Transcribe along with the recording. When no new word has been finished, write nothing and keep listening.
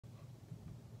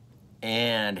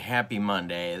And happy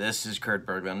Monday. This is Kurt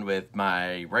Berglund with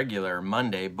my regular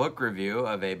Monday book review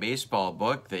of a baseball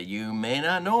book that you may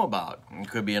not know about. It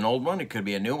could be an old one, it could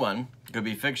be a new one, it could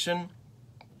be fiction,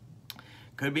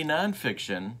 could be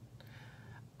nonfiction.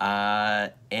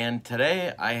 And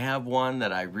today I have one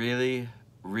that I really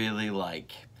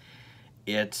like.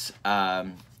 It's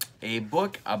a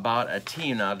book about a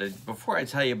team. Now, before I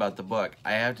tell you about the book,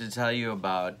 I have to tell you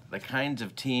about the kinds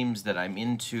of teams that I'm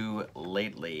into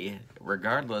lately,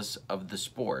 regardless of the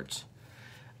sport.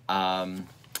 And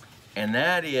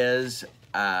that is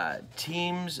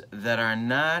teams that are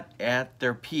not at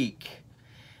their peak.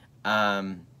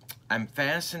 I'm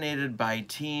fascinated by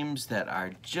teams that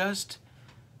are just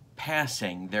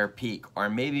passing their peak or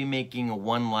maybe making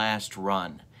one last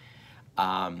run.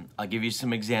 I'll give you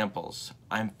some examples.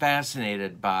 I'm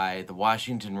fascinated by the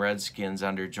Washington Redskins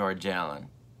under George Allen.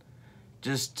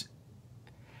 Just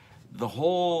the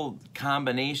whole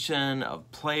combination of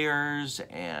players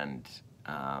and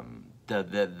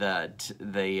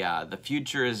the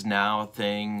future is now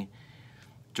thing.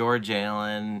 George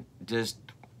Allen, just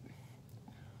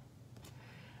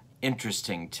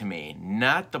interesting to me.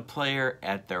 Not the player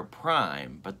at their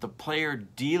prime, but the player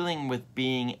dealing with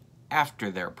being after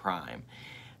their prime.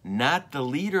 Not the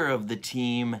leader of the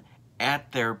team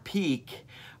at their peak,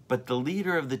 but the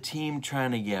leader of the team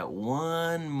trying to get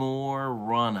one more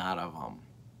run out of them.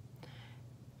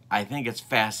 I think it's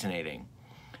fascinating.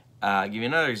 I'll give you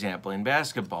another example. In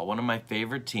basketball, one of my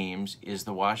favorite teams is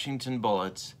the Washington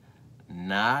Bullets,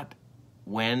 not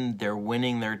when they're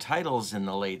winning their titles in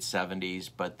the late 70s,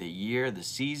 but the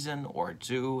season or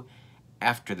two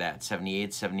after that,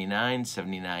 78, 79,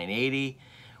 79, 80,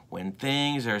 when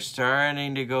things are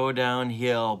starting to go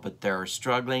downhill, but they're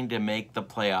struggling to make the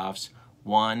playoffs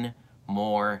one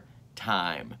more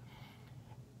time.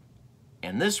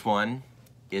 And this one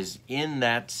is in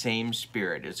that same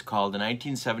spirit. It's called the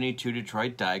 1972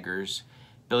 Detroit Tigers,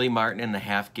 Billy Martin and the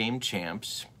Half Game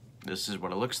Champs. This is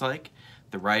what it looks like.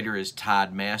 The writer is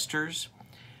T.Masters.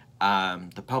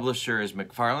 The publisher is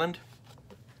McFarland.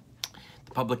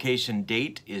 The publication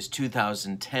date is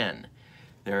 2010.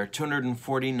 There are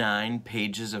 249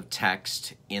 pages of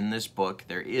text in this book.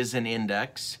 There is an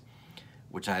index,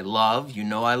 which I love. You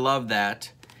know I love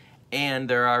that. And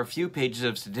there are a few pages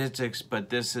of statistics, but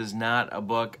this is not a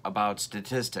book about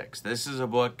statistics. This is a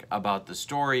book about the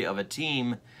story of a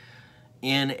team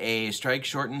in a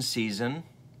strike-shortened season,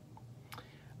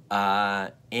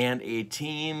 and a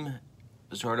team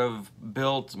sort of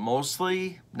built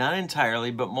mostly, not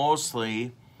entirely, but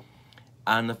mostly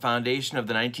on the foundation of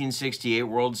the 1968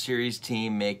 World Series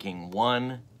team making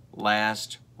one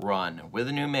last run with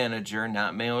a new manager,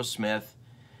 not Mayo Smith,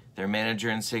 their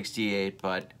manager in 68,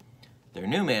 but their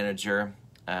new manager,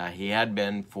 he had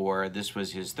been for, this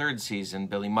was his third season,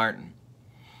 Billy Martin.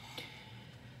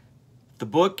 The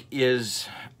book is,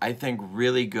 I think,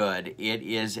 really good. It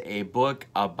is a book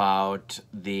about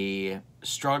the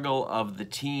struggle of the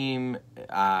team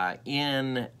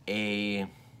in a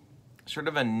sort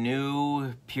of a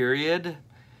new period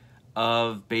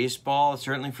of baseball.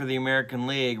 Certainly for the American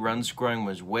League, run scoring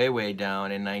was way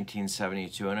down in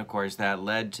 1972, and of course that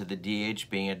led to the DH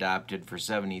being adopted for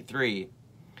 73.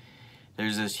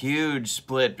 There's this huge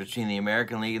split between the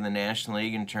American League and the National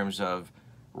League in terms of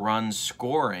run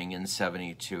scoring in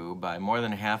 72 by more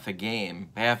than half a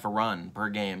run per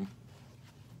game,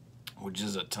 which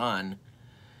is a ton.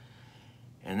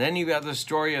 And then you got the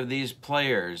story of these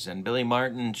players and Billy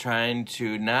Martin trying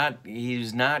to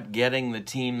he's not getting the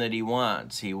team that he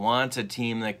wants. He wants a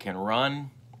team that can run,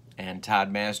 and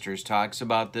T.Masters talks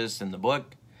about this in the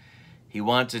book. He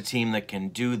wants a team that can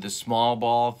do the small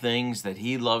ball things that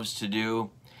he loves to do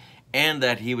and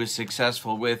that he was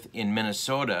successful with in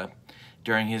Minnesota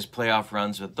during his playoff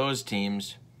runs with those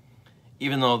teams,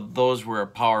 even though those were a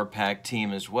power-packed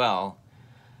team as well.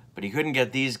 But he couldn't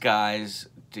get these guys.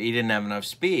 He didn't have enough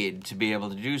speed to be able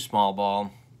to do small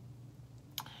ball.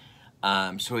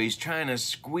 So he's trying to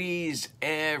squeeze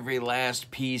every last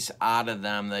piece out of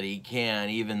them that he can,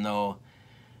 even though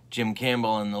Jim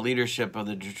Campbell and the leadership of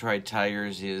the Detroit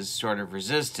Tigers is sort of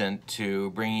resistant to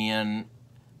bringing in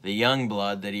the young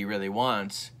blood that he really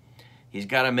wants. He's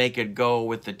got to make it go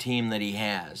with the team that he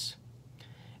has.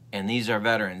 And these are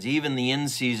veterans. Even the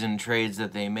in-season trades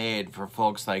that they made for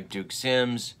folks like Duke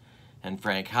Sims and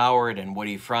Frank Howard and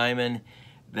Woody Fryman,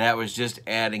 that was just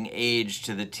adding age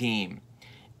to the team.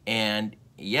 And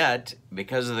yet,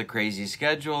 because of the crazy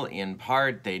schedule, in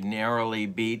part, they narrowly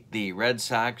beat the Red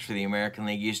Sox for the American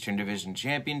League Eastern Division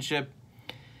Championship.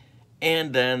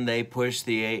 And then they pushed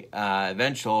the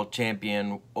eventual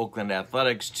champion Oakland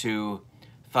Athletics to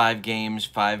 5 games,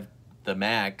 5 the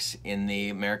max in the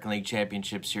American League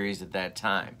Championship Series at that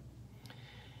time.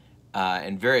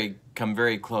 And come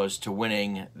very close to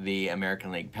winning the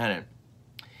American League pennant.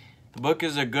 The book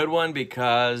is a good one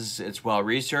because it's well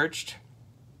researched.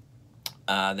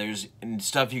 There's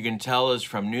stuff you can tell is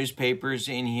from newspapers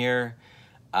in here.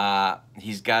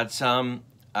 He's got some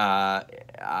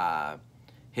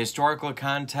historical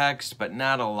context, but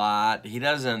not a lot. He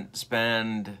doesn't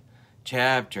spend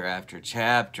chapter after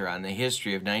chapter on the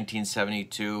history of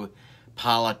 1972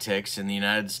 politics in the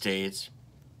United States,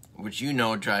 which you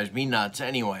know drives me nuts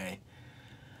anyway.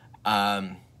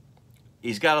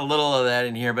 He's got a little of that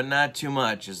in here, but not too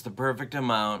much. It's the perfect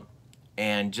amount,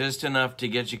 and just enough to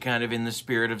get you kind of in the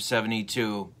spirit of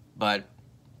 72, but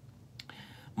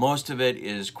most of it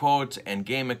is quotes and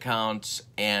game accounts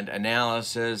and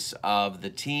analysis of the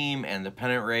team and the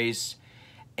pennant race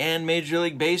and Major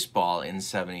League Baseball in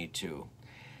 72.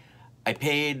 I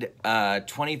paid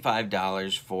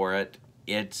 $25 for it.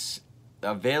 Its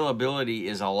availability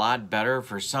is a lot better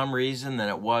for some reason than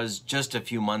it was just a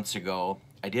few months ago.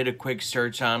 I did a quick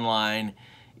search online.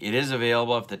 It is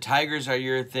available if the Tigers are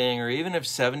your thing, or even if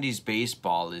 70s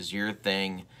baseball is your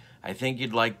thing. I think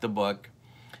you'd like the book.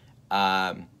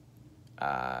 Again,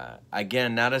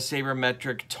 not a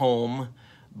sabermetric tome,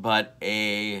 but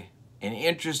an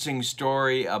interesting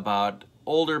story about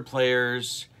older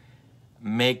players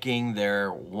making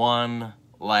their one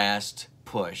last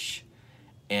push.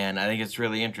 And I think it's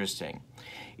really interesting.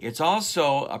 It's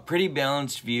also a pretty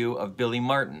balanced view of Billy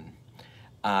Martin.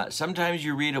 Sometimes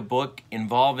you read a book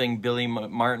involving Billy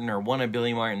Martin or one of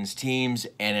Billy Martin's teams,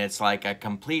 and it's like a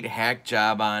complete hack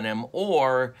job on him,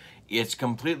 or it's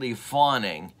completely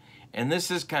fawning. And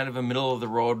this is kind of a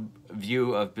middle-of-the-road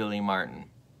view of Billy Martin.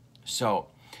 So,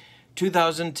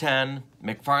 2010,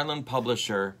 McFarland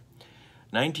Publisher,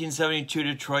 1972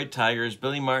 Detroit Tigers,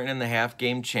 Billy Martin and the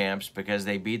half-game champs because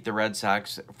they beat the Red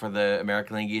Sox for the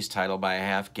American League East title by a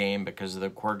half game because of the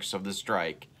quirks of the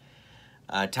strike.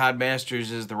 T.Masters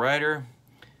is the writer.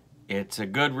 It's a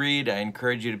good read. I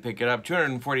encourage you to pick it up.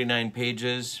 249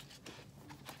 pages.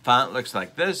 Font looks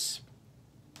like this.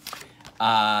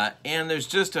 And there's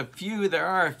just a few, there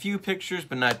are a few pictures,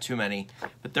 but not too many.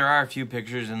 But there are a few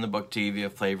pictures in the book to give you a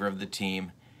flavor of the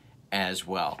team as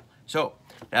well. So,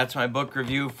 that's my book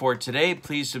review for today.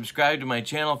 Please subscribe to my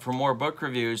channel for more book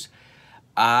reviews.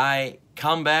 I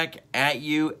come back at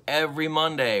you every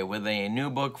Monday with a new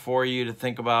book for you to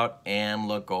think about and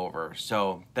look over.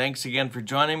 So, thanks again for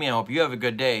joining me. I hope you have a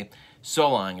good day. So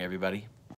long, everybody.